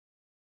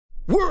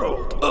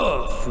World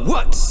of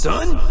what,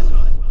 son?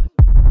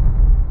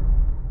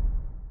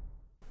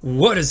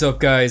 What is up,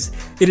 guys?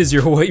 It is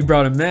your white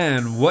brother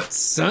man, what,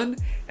 son?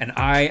 And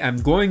I am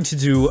going to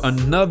do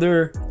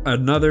another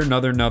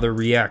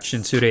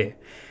reaction today.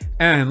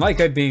 And like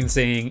I've been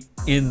saying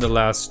in the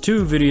last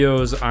two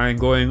videos, I'm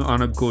going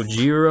on a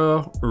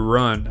Gojira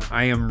run.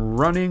 I am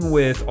running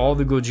with all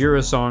the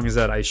Gojira songs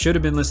that I should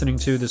have been listening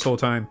to this whole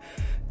time,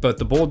 but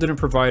the bowl didn't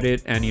provide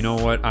it, and you know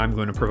what? I'm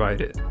going to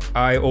provide it.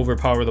 I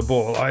overpower the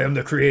bowl. I am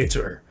the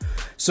creator.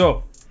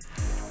 So,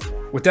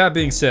 with that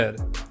being said,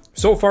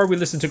 so far we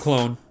listened to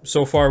Clone.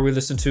 So far we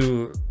listened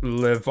to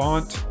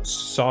Levant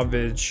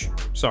Savage.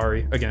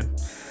 Sorry, again.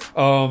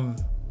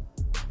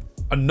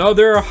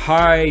 Another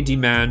high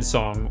demand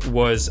song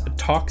was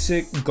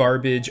Toxic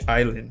Garbage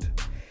Island.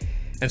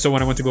 And so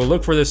when I went to go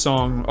look for this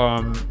song,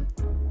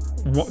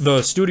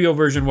 the studio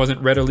version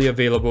wasn't readily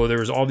available. There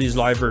was all these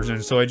live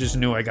versions, so I just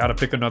knew I gotta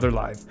pick another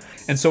live.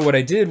 And so what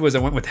I did was I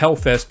went with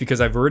Hellfest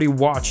because I've already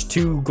watched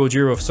two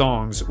Gojira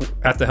songs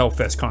at the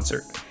Hellfest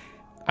concert.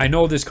 I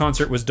know this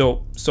concert was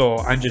dope, so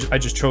I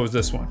just chose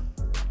this one.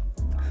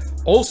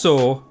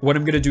 Also, what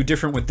I'm gonna do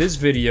different with this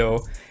video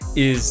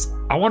is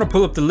I want to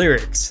pull up the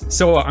lyrics.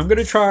 So I'm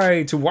gonna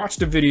try to watch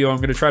the video, I'm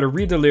gonna try to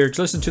read the lyrics,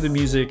 listen to the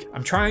music.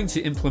 I'm trying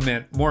to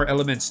implement more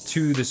elements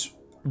to this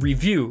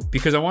review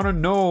because I want to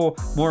know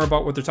more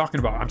about what they're talking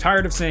about. I'm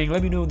tired of saying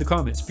let me know in the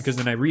comments, because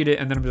then I read it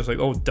and then I'm just like,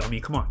 oh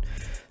dummy, come on.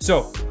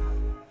 So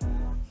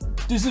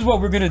this is what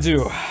we're gonna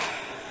do.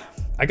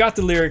 I got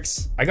the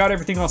lyrics, I got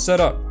everything all set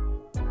up,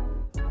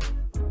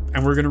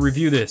 and we're gonna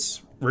review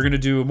this. We're gonna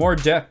do a more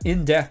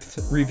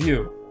in-depth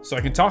review so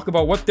I can talk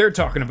about what they're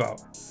talking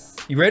about.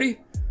 You ready?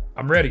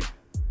 I'm ready.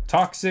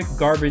 Toxic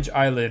Garbage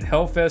Island,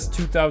 Hellfest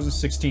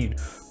 2016,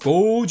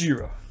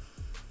 Gojira.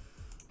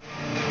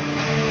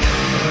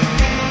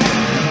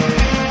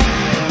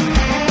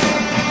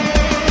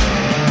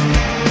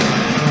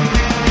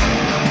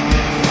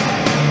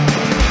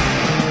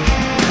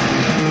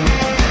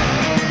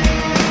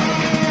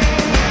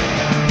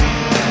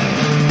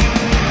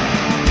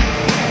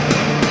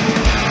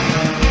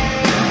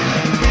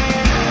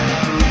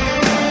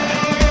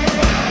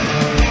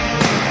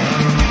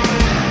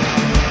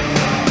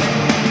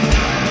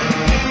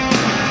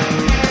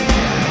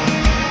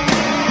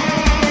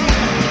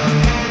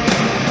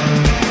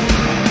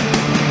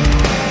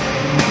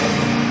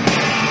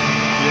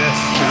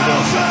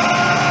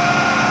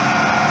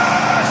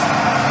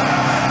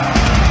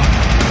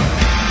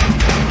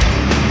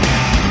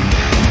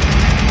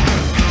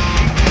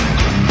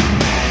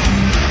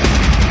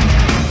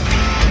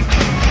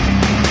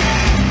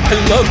 I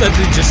love that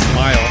they just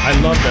smile. I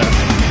love that.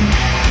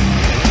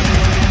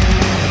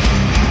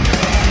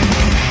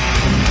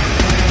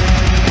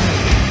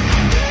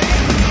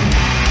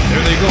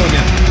 There they go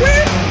again.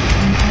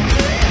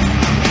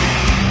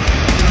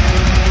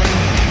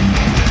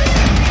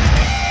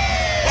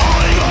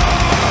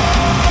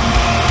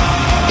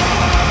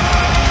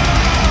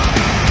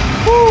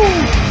 Woo!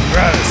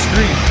 Right,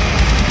 scream.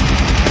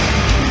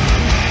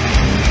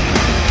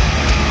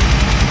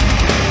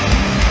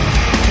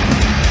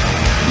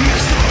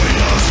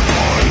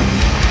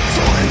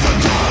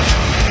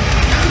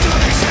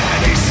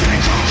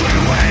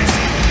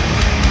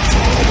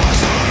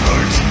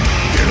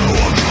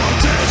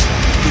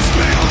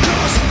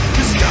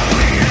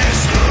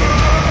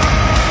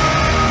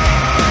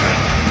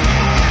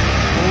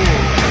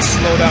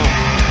 Slow down.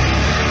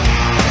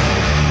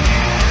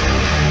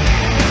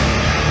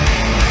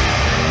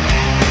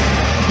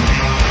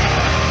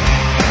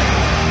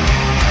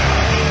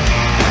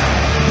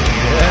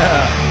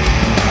 Yeah.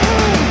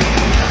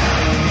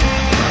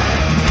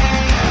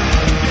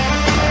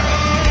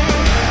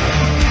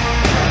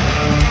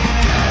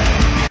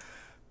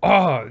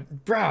 Oh,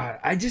 bruh,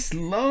 I just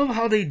love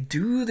how they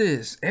do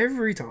this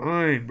every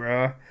time,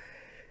 bruh.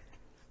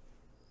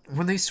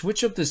 When they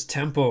switch up this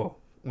tempo.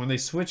 When they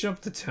switch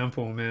up the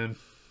tempo, man.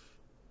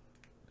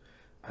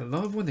 I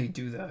love when they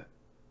do that.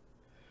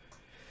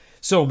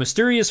 So,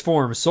 mysterious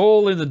form,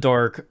 soul in the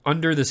dark,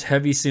 under this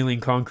heavy ceiling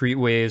concrete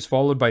waves,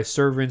 followed by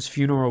servants,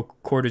 funeral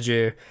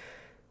cortege.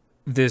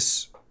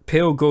 This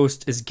pale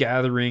ghost is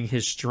gathering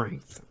his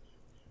strength.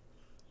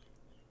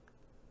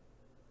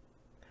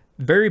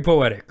 Very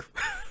poetic.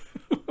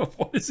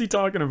 What is he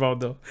talking about,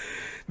 though?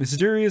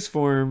 Mysterious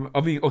form. I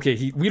mean,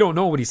 okay, we don't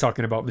know what he's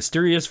talking about.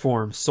 Mysterious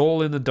form,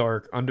 soul in the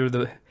dark, under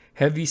the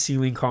heavy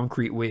ceiling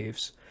concrete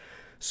waves.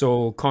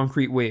 So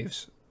concrete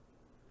waves.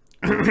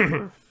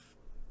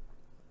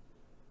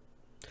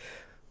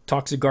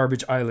 Toxic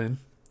Garbage Island.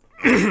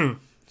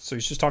 So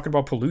he's just talking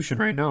about pollution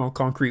right now.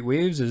 Concrete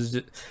waves is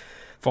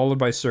followed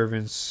by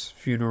servants,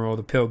 funeral,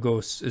 the pale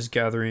ghost is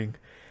gathering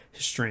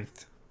his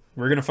strength.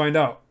 We're gonna find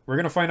out. We're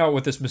gonna find out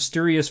what this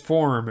mysterious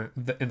form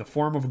in the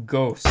form of a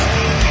ghost. Oh,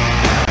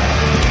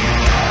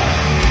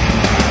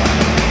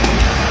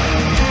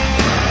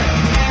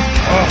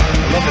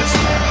 I love this.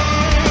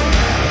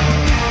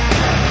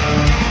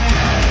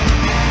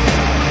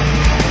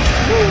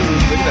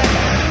 Look at that.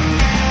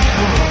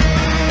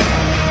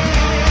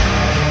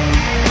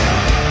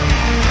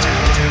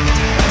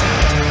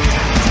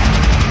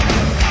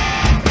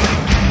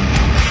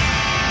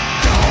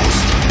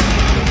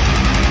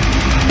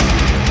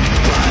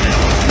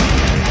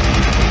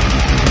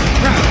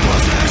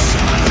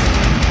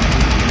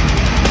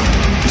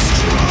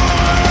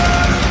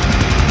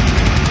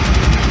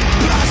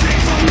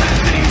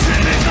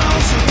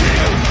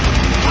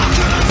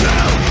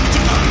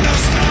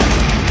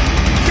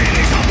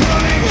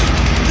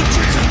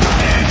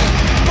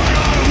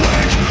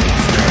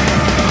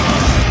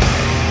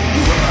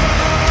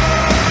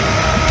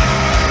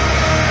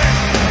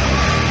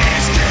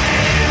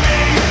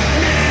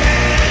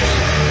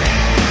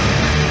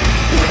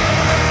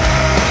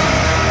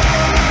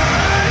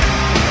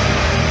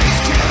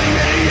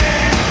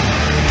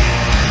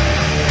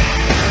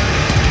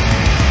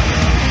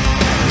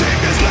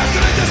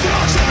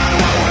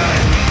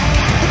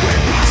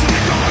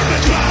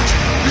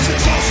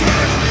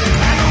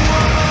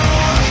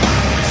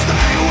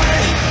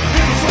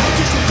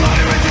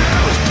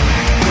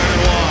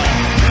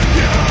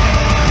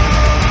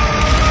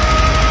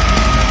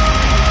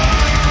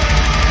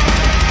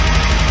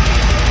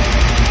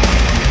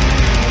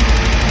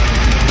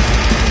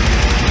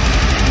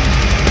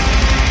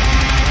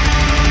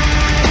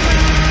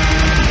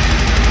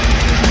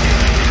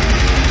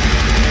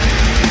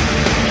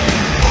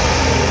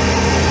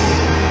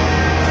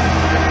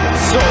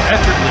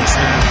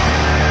 man.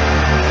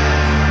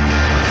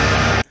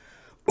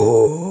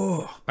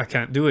 Oh, I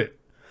can't do it.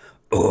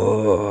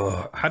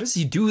 Oh, how does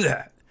he do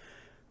that?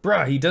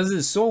 Bruh, he does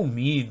it so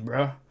mean,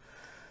 bruh.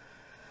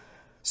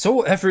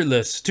 So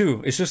effortless,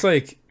 too. It's just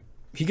like,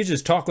 he could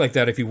just talk like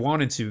that if he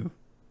wanted to.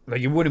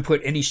 Like, it wouldn't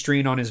put any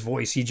strain on his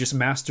voice. He just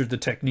mastered the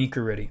technique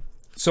already.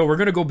 So we're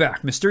going to go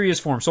back. Mysterious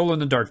form, solo in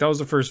the dark. That was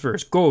the first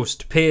verse.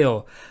 Ghost,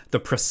 pale. The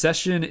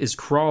procession is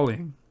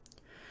crawling.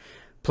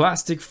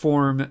 Plastic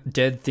form,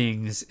 dead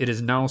things. It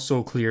is now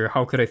so clear.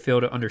 How could I fail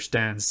to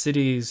understand?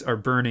 Cities are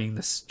burning.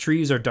 The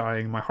trees are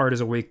dying. My heart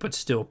is awake, but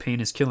still,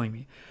 pain is killing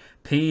me.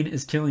 Pain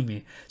is killing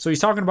me. So he's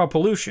talking about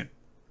pollution.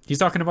 He's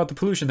talking about the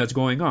pollution that's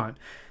going on.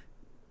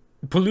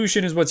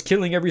 Pollution is what's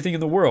killing everything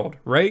in the world,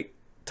 right?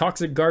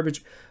 Toxic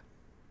garbage.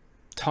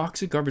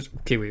 Toxic garbage.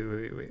 Okay,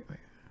 wait.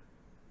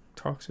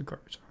 Toxic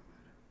garbage.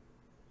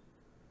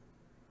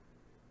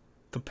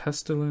 The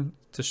pestilent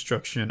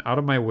destruction. Out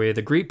of my way.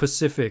 The Great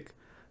Pacific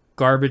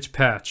Garbage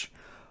Patch.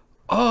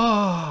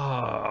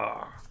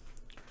 Oh.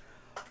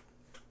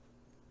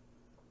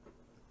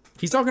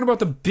 He's talking about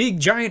the big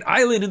giant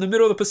island in the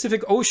middle of the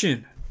Pacific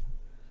Ocean.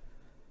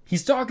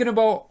 He's talking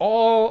about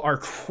all our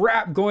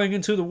crap going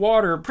into the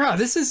water. Bruh,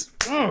 this is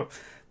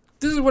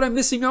what I'm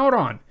missing out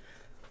on.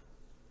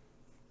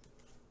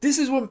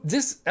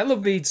 This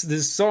elevates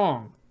this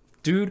song,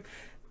 dude.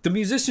 The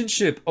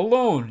musicianship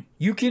alone,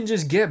 you can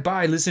just get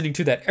by listening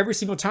to that every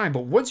single time.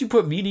 But once you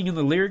put meaning in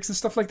the lyrics and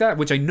stuff like that,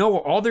 which I know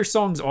all their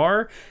songs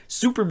are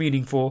super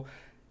meaningful,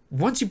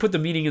 once you put the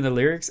meaning in the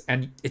lyrics,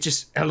 and it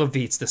just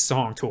elevates the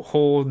song to a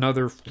whole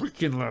nother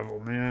freaking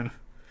level, man.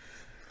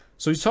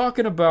 So he's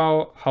talking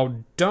about how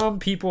dumb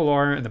people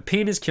are and the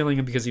pain is killing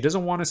him because he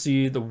doesn't want to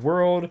see the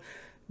world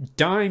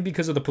dying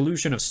because of the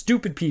pollution of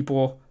stupid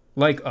people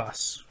like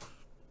us.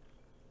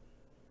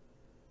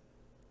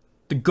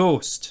 The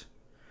ghost.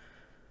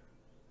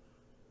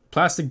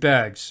 Plastic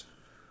bags.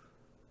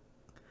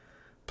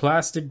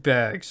 Plastic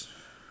bags.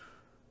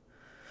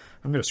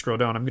 I'm going to scroll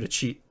down. I'm going to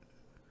cheat.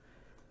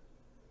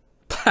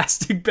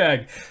 Plastic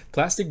bag.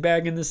 Plastic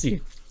bag in the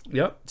sea.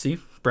 Yep. See?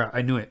 Bruh,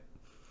 I knew it.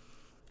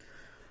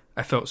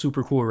 I felt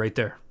super cool right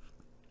there.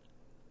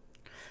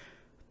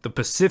 The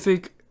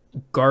Pacific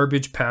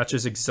Garbage Patch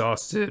is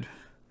exhausted.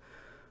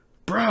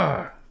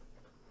 Bruh.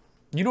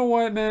 You know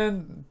what,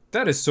 man?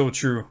 That is so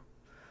true.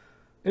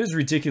 It is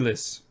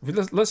ridiculous.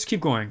 Let's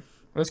keep going.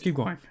 Let's keep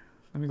going.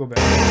 Let me go back.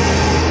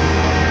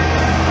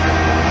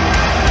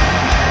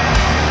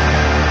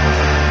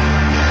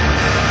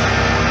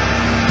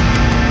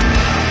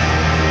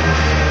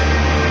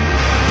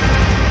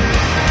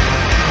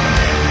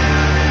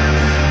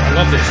 I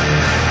love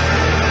this.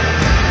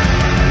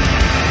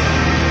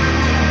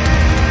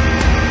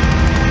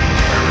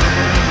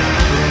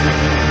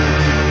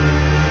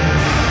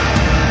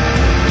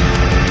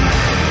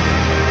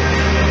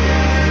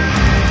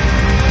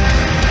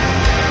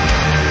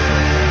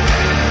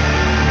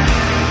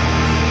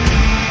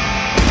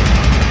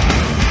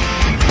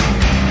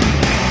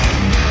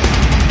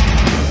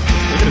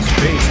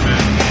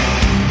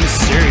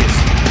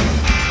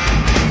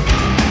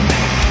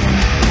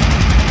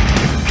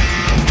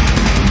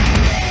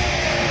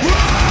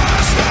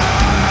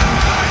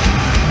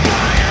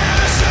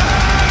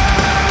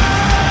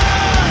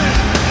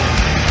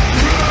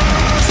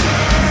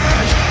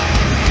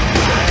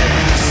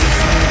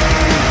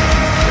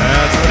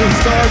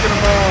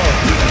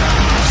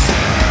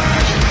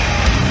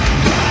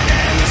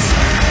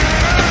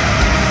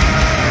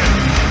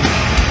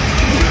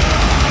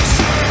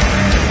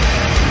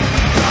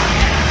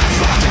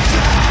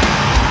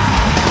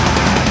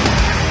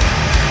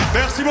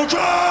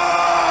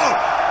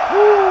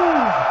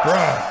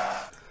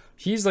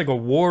 He's like a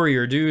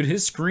warrior, dude.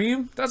 His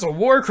scream, that's a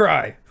war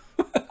cry.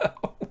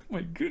 Oh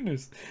my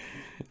goodness.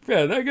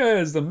 Yeah, that guy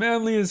has the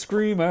manliest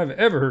scream I've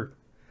ever heard.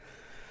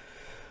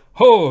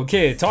 Oh,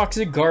 okay.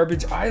 Toxic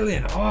Garbage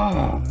Island.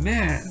 Oh,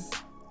 man.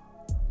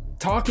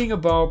 Talking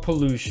about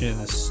pollution,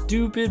 the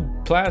stupid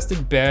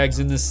plastic bags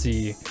in the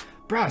sea.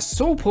 Bruh,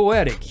 so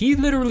poetic. He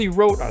literally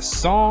wrote a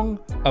song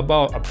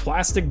about a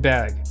plastic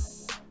bag.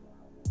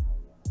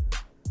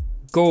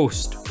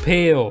 Ghost,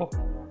 pale.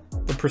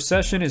 The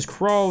procession is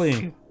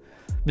crawling.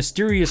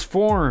 Mysterious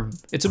form.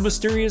 It's a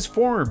mysterious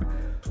form.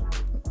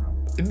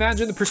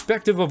 Imagine the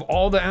perspective of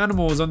all the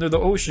animals under the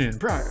ocean.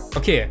 Bruh,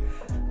 okay.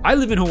 I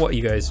live in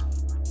Hawaii, guys.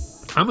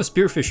 I'm a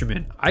spear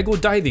fisherman. I go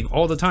diving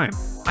all the time.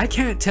 I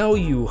can't tell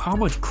you how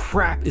much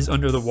crap is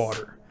under the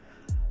water.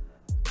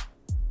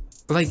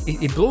 Like,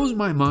 it blows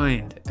my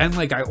mind. And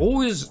like, I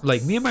always,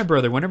 like, me and my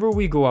brother, whenever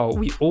we go out,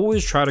 we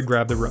always try to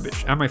grab the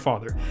rubbish. And my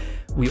father.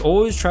 We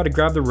always try to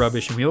grab the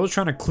rubbish and we always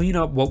try to clean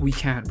up what we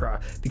can, bruh.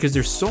 Because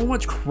there's so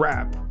much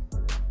crap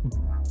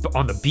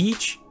on the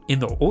beach, in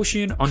the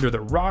ocean, under the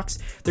rocks.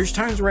 There's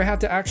times where I had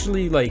to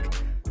actually like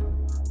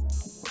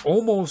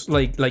almost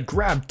like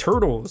grab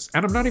turtles,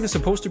 and I'm not even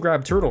supposed to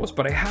grab turtles,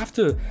 but I have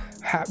to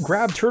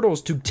grab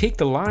turtles to take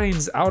the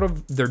lines out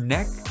of their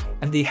neck,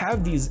 and they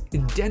have these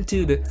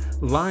indented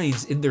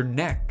lines in their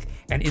neck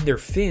and in their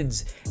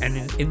fins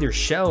and in their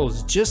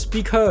shells just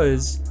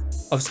because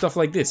of stuff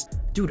like this.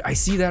 Dude, I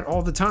see that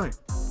all the time.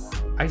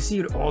 I see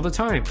it all the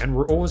time, and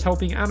we're always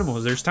helping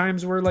animals. There's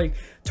times where like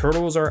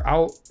turtles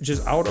are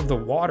just out of the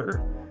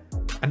water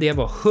and they have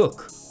a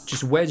hook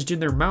just wedged in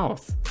their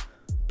mouth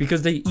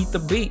because they eat the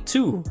bait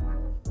too.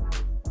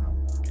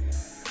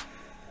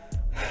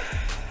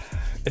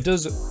 It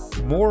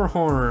does more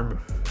harm,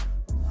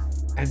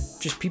 and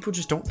just people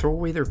just don't throw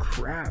away their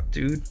crap,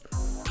 dude.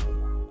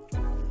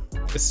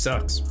 It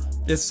sucks.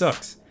 It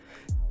sucks.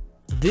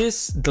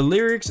 The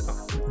lyrics,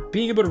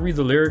 being able to read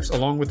the lyrics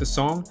along with the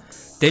song,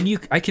 then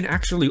I can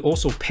actually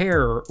also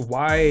pair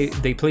why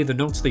they play the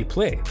notes they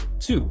play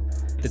too.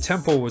 The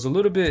tempo was a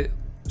little bit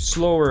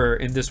slower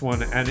in this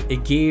one, and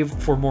it gave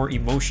for more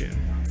emotion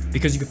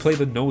because you could play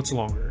the notes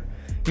longer.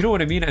 You know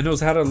what I mean? And those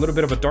had a little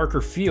bit of a darker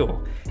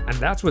feel, and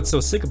that's what's so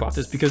sick about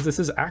this, because this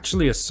is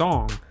actually a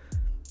song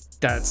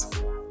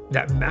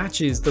that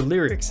matches the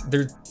lyrics.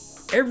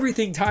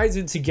 Everything ties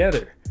in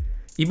together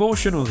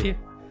emotionally.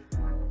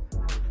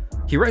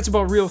 He writes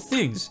about real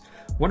things.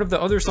 One of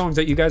the other songs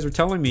that you guys were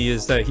telling me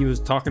is that he was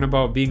talking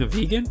about being a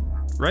vegan,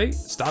 right?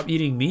 Stop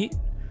eating meat.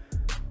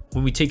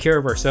 When we take care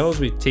of ourselves,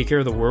 we take care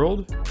of the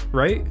world,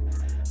 right?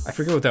 I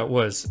forget what that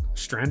was.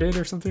 Stranded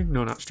or something?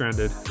 No, not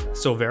Stranded.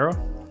 Silvera.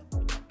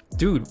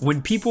 Dude,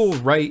 when people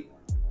write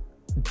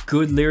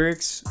good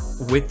lyrics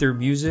with their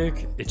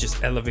music, it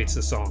just elevates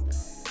the song.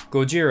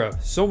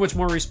 Gojira, so much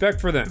more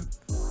respect for them.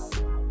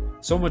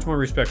 So much more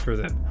respect for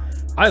them.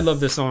 I love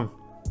this song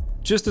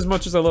just as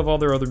much as I love all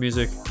their other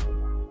music.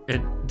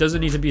 It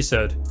doesn't need to be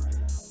said.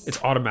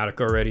 It's automatic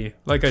already.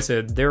 Like I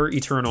said, they're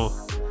eternal.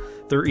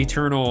 They're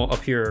eternal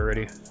up here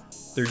already.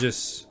 They're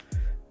just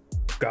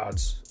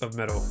gods of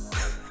metal.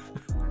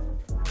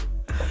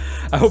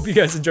 I hope you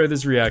guys enjoyed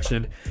this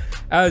reaction.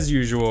 As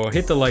usual,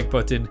 hit the like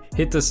button,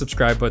 hit the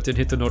subscribe button,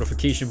 hit the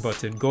notification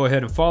button. Go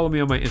ahead and follow me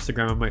on my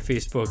Instagram and my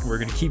Facebook. We're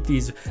gonna keep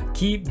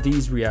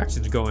these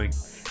reactions going.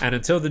 And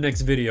until the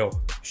next video,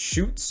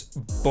 shoots,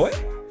 boy.